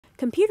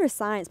Computer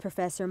science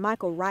professor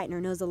Michael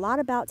Reitner knows a lot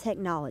about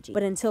technology,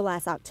 but until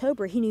last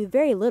October, he knew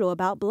very little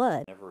about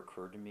blood. It never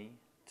occurred to me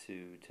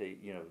to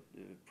take,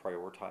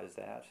 prioritize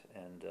that,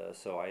 and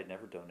so I had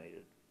never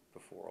donated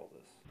before all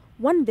this.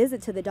 One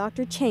visit to the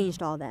doctor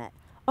changed all that.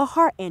 A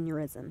heart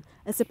aneurysm,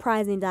 a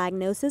surprising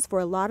diagnosis for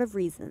a lot of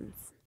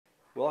reasons.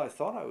 Well, I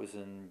thought I was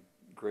in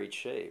great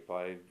shape.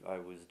 I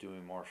was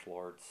doing martial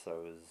arts, I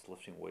was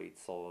lifting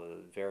weights, all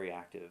very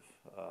active,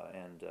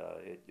 and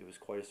it was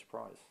quite a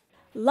surprise.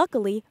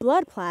 Luckily,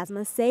 blood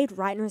plasma saved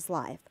Reitner's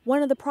life,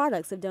 one of the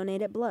products of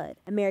donated blood.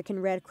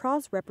 American Red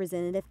Cross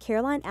representative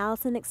Caroline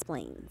Allison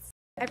explains.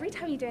 Every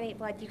time you donate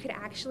blood, you could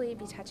actually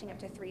be touching up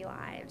to 3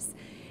 lives.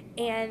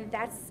 And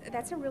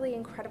that's a really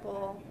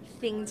incredible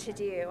thing to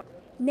do.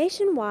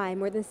 Nationwide,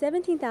 more than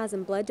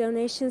 17,000 blood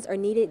donations are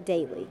needed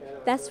daily.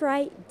 That's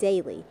right,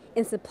 daily.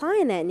 And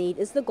supplying that need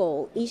is the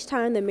goal each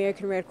time the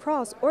American Red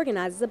Cross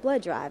organizes a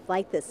blood drive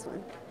like this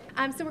one.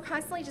 So we're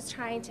constantly just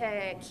trying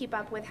to keep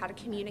up with how to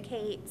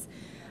communicate,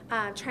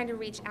 trying to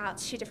reach out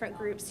to different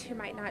groups who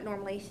might not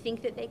normally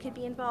think that they could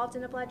be involved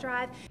in a blood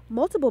drive.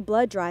 Multiple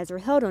blood drives are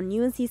held on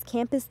UNC's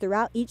campus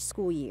throughout each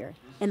school year.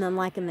 And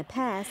unlike in the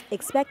past,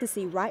 expect to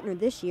see Reitner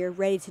this year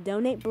ready to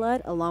donate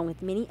blood along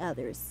with many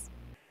others.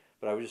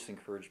 But I would just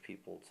encourage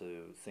people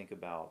to think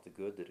about the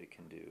good that it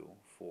can do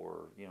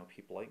for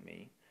people like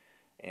me,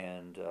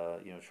 and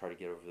try to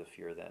get over the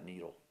fear of that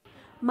needle.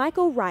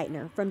 Michael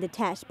Reitner, from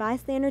detached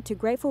bystander to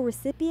grateful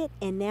recipient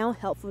and now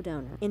helpful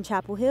donor. In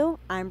Chapel Hill,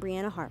 I'm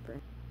Brianna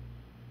Harper.